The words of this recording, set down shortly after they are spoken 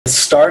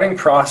starting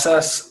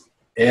process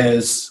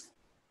is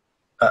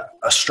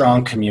a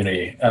strong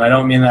community. And I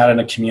don't mean that in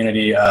a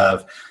community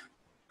of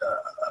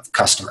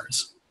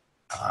customers.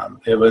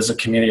 It was a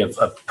community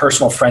of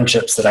personal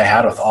friendships that I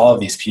had with all of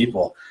these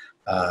people.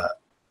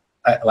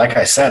 Like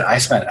I said, I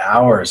spent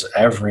hours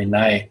every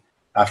night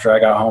after I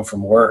got home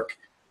from work,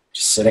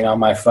 just sitting on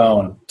my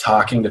phone,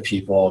 talking to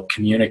people,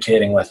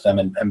 communicating with them,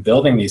 and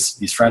building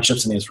these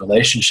friendships and these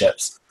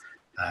relationships.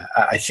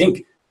 I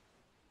think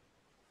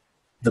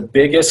the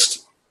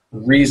biggest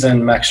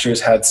reason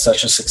Mextures had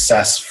such a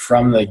success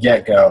from the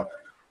get-go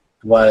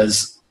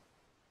was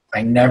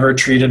I never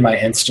treated my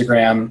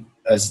Instagram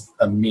as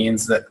a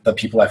means that the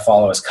people I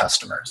follow as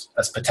customers,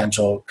 as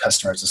potential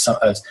customers,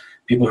 as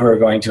people who are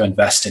going to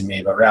invest in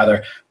me, but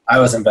rather I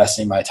was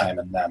investing my time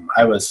in them.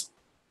 I was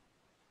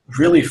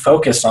really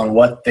focused on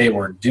what they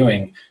were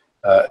doing.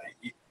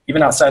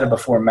 Even outside of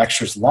before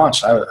Mextures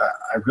launched, I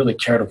really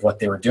cared of what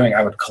they were doing.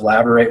 I would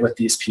collaborate with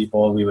these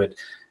people. We would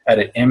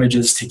edit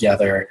images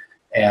together,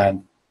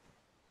 and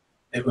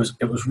it was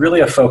really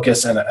a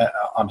focus on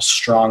a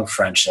strong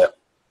friendship.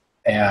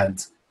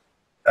 And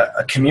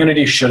a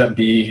community shouldn't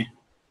be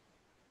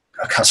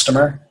a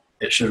customer.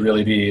 It should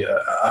really be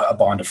a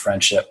bond of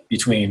friendship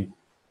between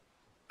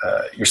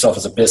yourself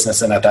as a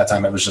business, and at that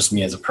time it was just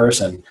me as a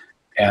person,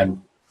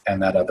 and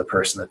that other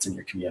person that's in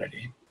your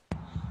community.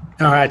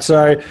 All right,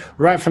 so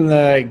right from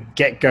the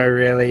get-go,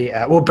 really,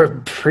 well,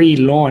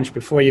 pre-launch,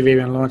 before you've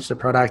even launched the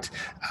product,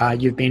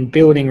 you've been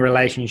building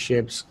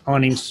relationships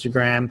on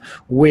Instagram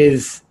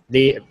with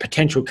the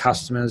potential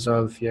customers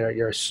of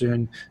your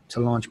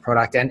soon-to-launch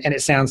product. And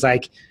it sounds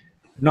like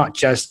not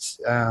just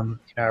a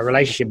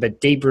relationship,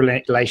 but deep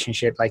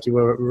relationship, like you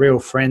were real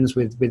friends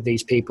with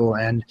these people,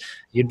 and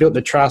you built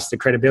the trust, the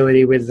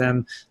credibility with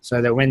them,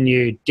 so that when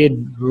you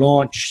did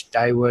launch,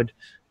 they would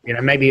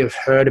maybe have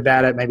heard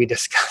about it, maybe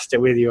discussed it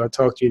with you or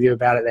talked to you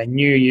about it. They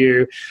knew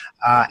you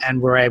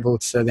and were able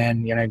to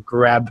then,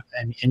 grab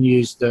and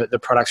use the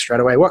product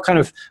straight away. What kind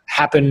of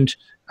happened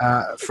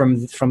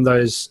from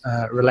those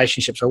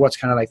relationships, or what's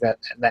kind of like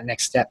that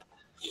next step?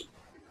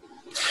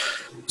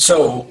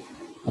 So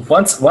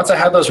once I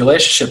had those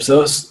relationships,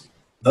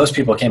 those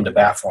people came to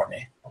bat for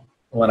me.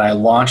 When I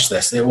launched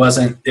this, it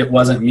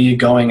wasn't me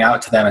going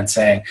out to them and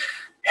saying,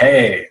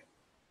 hey,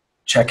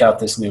 check out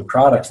this new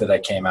product that I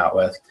came out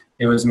with.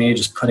 It was me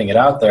just putting it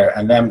out there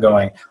and them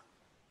going,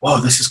 whoa,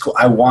 this is cool.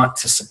 I want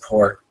to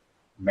support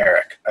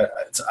Merek.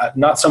 It's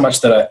not so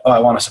much that I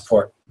want to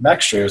support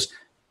Mextures.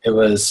 It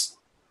was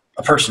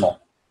a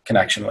personal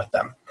connection with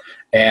them.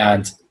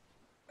 And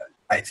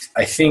I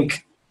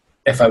think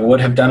if I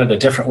would have done it a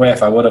different way,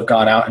 if I would have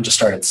gone out and just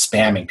started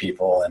spamming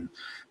people and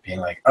being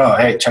like, oh,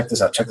 hey, check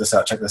this out, check this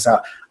out, check this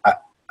out,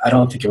 I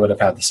don't think it would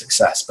have had the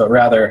success. But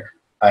rather,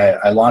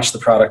 I launched the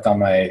product on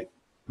my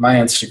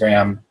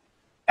Instagram,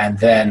 and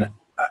then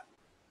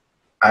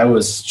I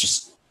was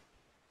just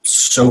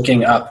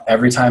soaking up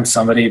every time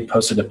somebody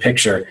posted a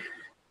picture.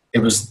 It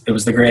was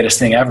the greatest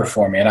thing ever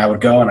for me. And I would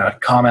go and I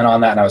would comment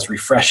on that, and I was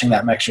refreshing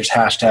that Mextures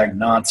hashtag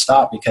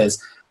nonstop,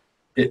 because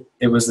it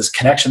was this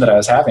connection that I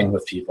was having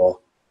with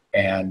people.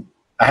 And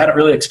I hadn't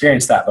really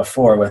experienced that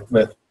before.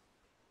 With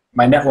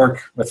my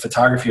network with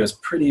photography was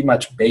pretty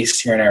much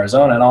based here in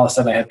Arizona, and all of a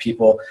sudden I had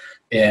people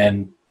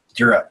in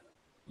Europe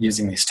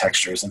using these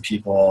textures, and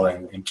people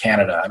in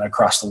Canada and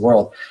across the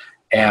world.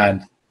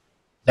 And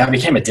that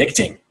became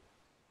addicting,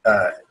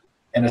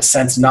 in a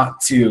sense, not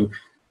to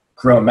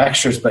grow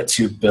Mextures, but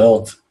to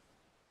build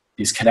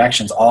these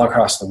connections all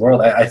across the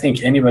world. I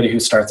think anybody who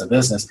starts a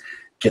business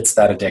gets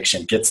that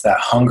addiction, gets that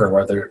hunger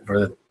where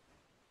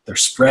they're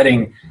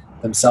spreading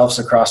themselves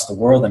across the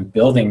world and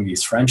building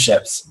these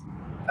friendships,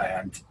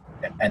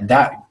 and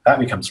that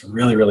becomes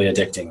really, really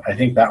addicting. I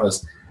think that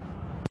was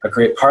a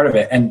great part of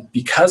it. And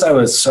because I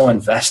was so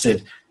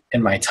invested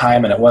in my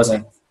time, and it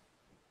wasn't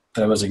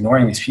that I was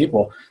ignoring these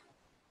people,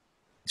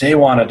 they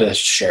wanted to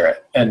share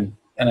it. And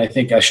I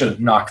think I should have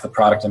knocked the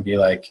product and be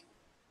like,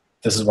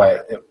 this is why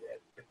it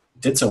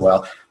did so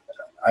well.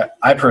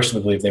 I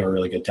personally believe they were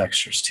really good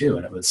textures too,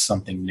 and it was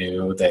something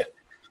new that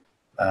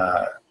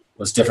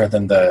was different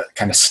than the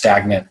kind of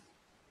stagnant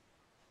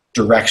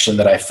direction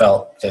that I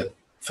felt that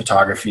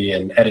photography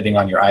and editing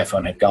on your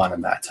iPhone had gone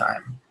in that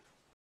time.